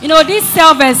 You know, this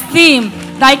self-esteem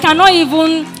that he cannot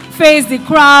even face the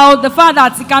crowd, the fact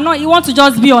that he wants to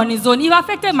just be on his own. It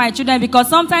affected my children because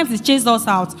sometimes he chased us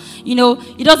out. You know,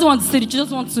 he doesn't want to see, he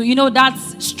just wants to, you know,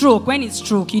 that's stroke. When it's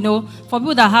stroke, you know, for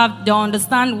people that they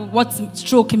understand what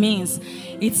stroke means.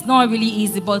 It's not really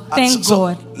easy, but thank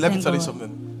God. Let me tell you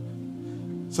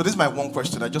something. So this is my one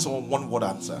question. I just want one word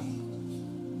answer.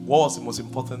 What was the most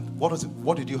important?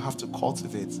 What did you have to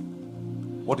cultivate?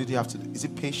 What did you have to do? Is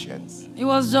it patience? It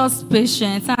was just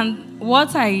patience. And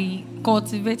what I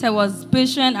cultivated was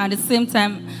patience. At the same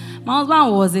time, my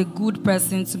husband was a good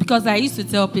person too, because I used to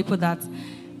tell people that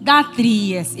 3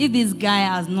 years, if this guy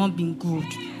has not been good,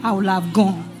 I would have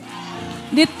gone.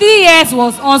 The 3 years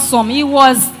was awesome. He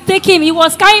was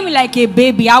carrying me like a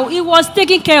baby. He was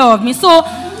taking care of me. So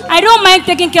I don't mind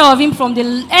taking care of him from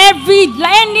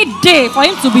any day for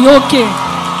him to be okay.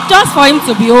 Just for him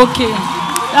to be okay.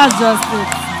 That's just it.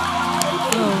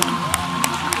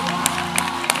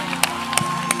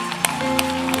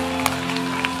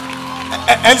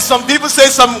 And some people say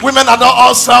some women are not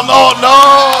awesome. Oh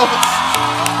no,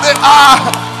 they are.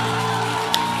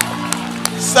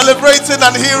 Celebrating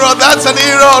an hero. That's an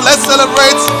hero. Let's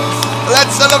celebrate.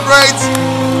 Let's celebrate.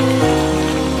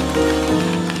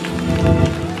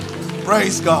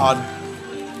 Praise God.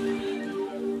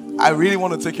 I really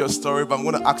want to take your story, but I'm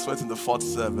going to ask for it in the fourth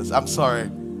service. I'm sorry.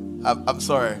 I'm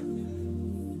sorry.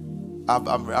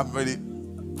 I'm really.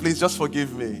 Please just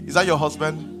forgive me. Is that your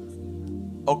husband?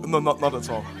 Oh no, not at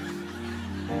all.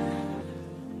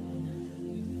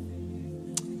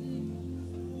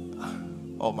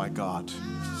 Oh my God.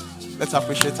 Let's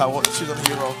appreciate our children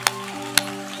hero.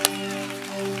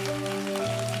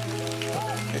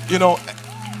 You know,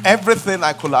 everything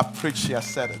I could have preached, she has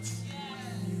said it.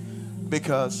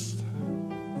 Because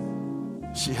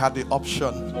she had the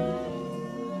option.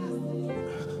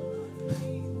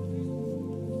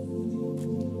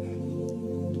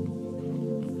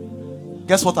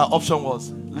 Guess what her option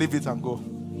was? Leave it and go.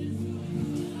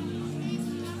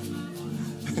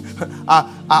 Our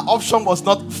option was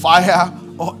not fire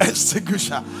or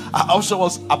extinguisher. Our option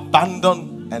was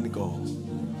abandon and go.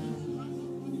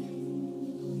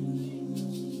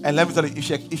 And let me tell you,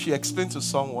 if she explained to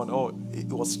someone, oh, it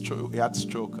was true, he had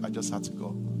stroke, I just had to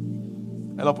go.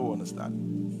 A lot of people understand.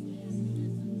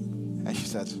 And she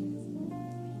said,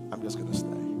 I'm just going to stay.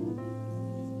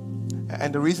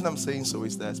 And the reason I'm saying so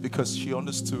is that because she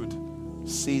understood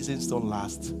seasons don't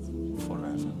last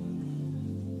forever.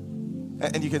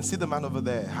 And you can see the man over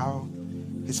there, how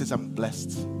he says, I'm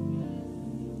blessed.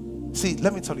 See,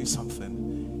 let me tell you something.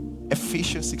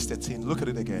 Ephesians 6:13, look at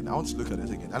it again. I want to look at it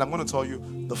again. And I'm going to tell you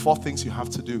the 4 things you have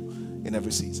to do in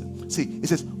every season. See, it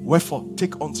says, wherefore,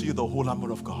 take unto you the whole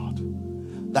armor of God,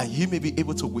 that ye may be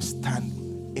able to withstand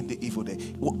in the evil day.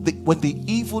 When the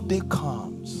evil day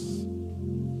comes,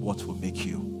 what will make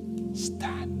you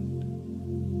stand?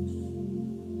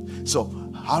 So,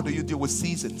 how do you deal with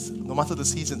seasons? No matter the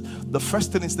season, the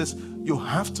first thing is this: you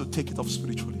have to take it off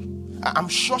spiritually. I'm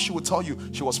sure she would tell you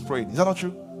she was praying. Is that not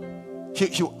true?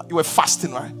 You were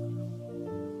fasting, right?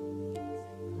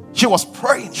 She was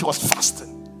praying, she was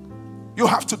fasting. You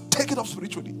have to take it off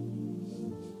spiritually.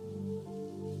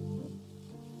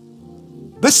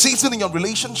 This season in your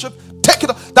relationship, take it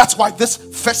off. That's why this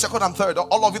first, second, and third,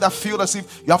 all of you that feel as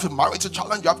if you have a marriage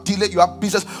challenge, you have delay, you have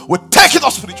business, we take it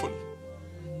off spiritually.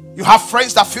 You have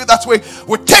friends that feel that way,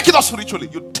 we take it off spiritually.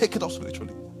 You take it off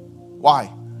spiritually.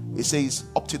 Why? It says,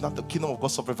 up to now the kingdom of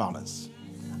God suffer violence,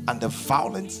 and the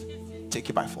violent take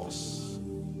it by force.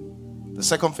 The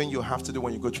second thing you have to do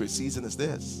when you go through a season is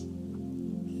this.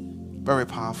 Very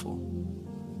powerful.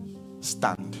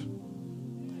 Stand.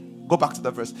 Go back to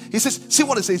that verse. He says, see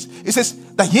what it says. It says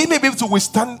that ye may be able to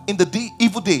withstand in the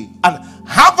evil day, and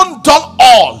haven't done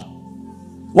all.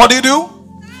 What do you do?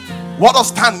 What does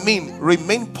stand mean?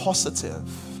 Remain positive.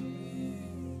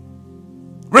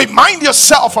 Remind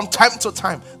yourself from time to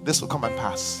time, this will come and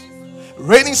pass.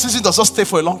 Raining season does not stay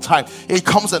for a long time. It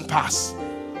comes and passes.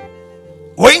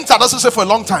 Winter doesn't stay for a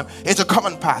long time. It will come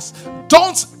and pass.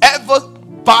 Don't ever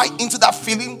buy into that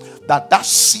feeling that that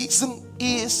season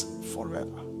is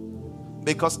forever.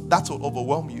 Because that will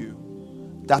overwhelm you.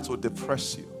 That will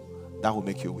depress you. That will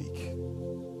make you weak.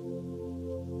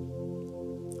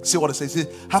 See what it says?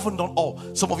 It haven't done all.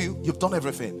 Some of you, you've done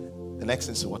everything. The next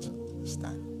thing is what?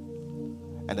 Stand.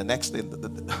 And the next thing,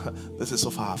 this is so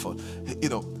powerful. You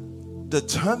know,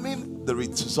 determine the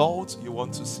result you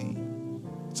want to see.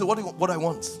 So what do I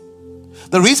want?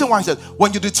 The reason why I said,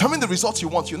 when you determine the results you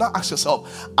want, you now ask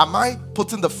yourself, am I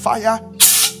putting the fire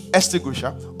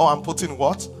extinguisher, or I'm putting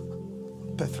what?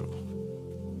 Petrol.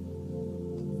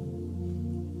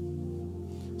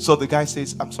 So the guy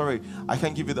says, I'm sorry, I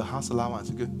can't give you the house allowance.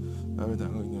 And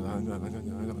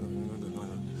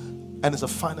it's a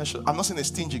financial, I'm not saying a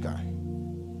stingy guy.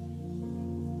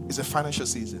 It's a financial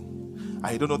season.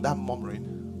 And you don't know that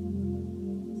murmuring.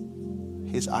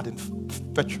 He's adding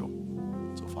petrol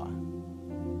so far.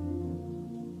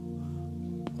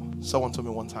 Someone told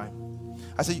me one time.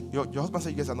 I said, your husband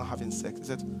said you guys are not having sex. He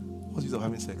said, what's the use of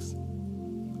having sex?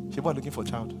 People are looking for a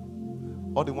child.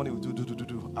 All they want to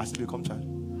do as they become child.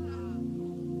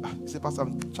 He said, Pastor,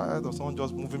 I'm a child of someone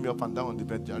just moving me up and down on the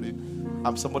bed, Jerry.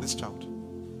 I'm somebody's child.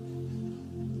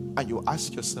 And you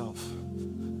ask yourself,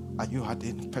 are you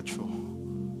adding petrol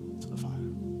to the fire?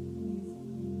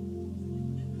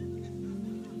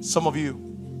 Some of you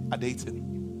are dating.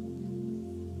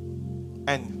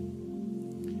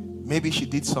 And maybe she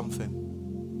did something.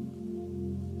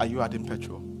 Are you adding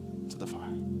petrol to the fire?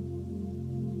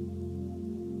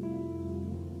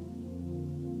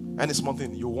 And it's one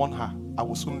thing, you warn her, I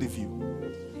will soon leave you.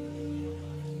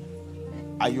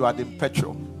 Are you adding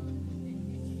petrol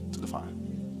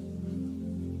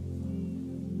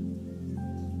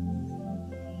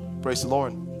Praise the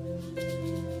Lord.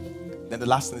 Then the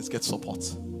last thing is get support.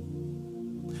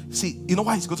 See, you know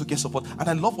why he's going to get support? And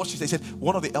I love what she said. She said,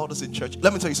 one of the elders in church.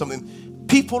 Let me tell you something.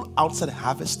 People outside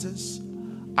harvesters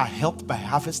are helped by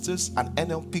harvesters and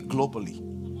NLP globally.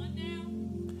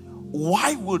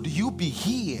 Why would you be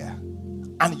here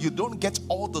and you don't get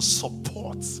all the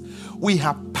support? We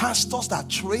have pastors that are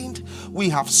trained. We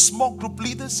have small group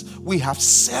leaders. We have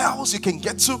cells you can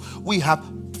get to. We have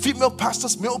female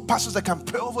pastors, male pastors that can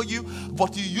pray over you.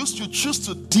 But you choose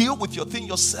to deal with your thing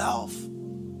yourself.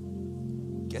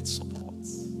 Get support.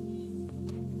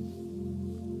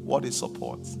 What is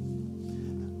support?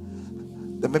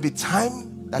 There may be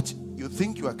time that you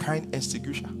think you are carrying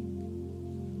extinguisher,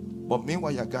 but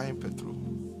meanwhile you are carrying petrol,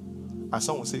 and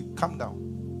someone will say, "Calm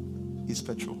down, it's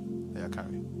petrol that you are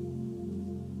carrying."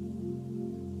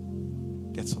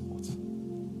 Get support.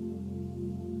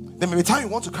 There may be time you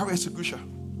want to carry extinguisher,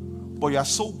 but you are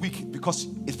so weak because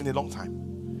it's been a long time,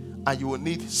 and you will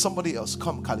need somebody else.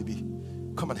 Come, Calibi,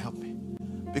 come and help me,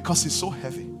 because it's so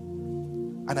heavy,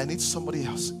 and I need somebody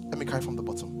else. Let me carry from the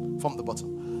bottom. From the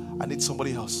bottom, I need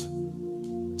somebody else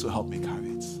to help me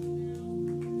carry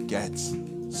it. Get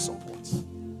support.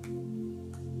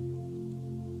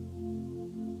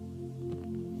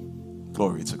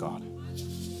 Glory to God.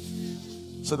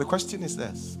 So the question is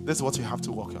this. This is what you have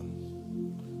to work on.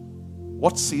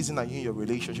 What season are you in your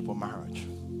relationship or marriage?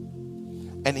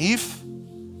 And if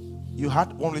you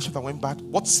had one relationship that went bad,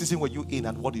 what season were you in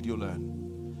and what did you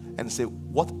learn? And say,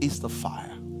 what is the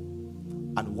fire?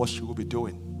 And what should we be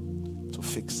doing to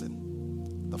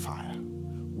fixing the fire?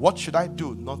 What should I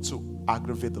do not to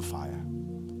aggravate the fire?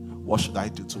 What should I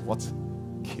do to what?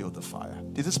 Kill the fire.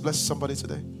 Did this bless somebody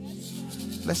today?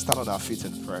 Let's stand on our feet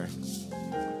and pray.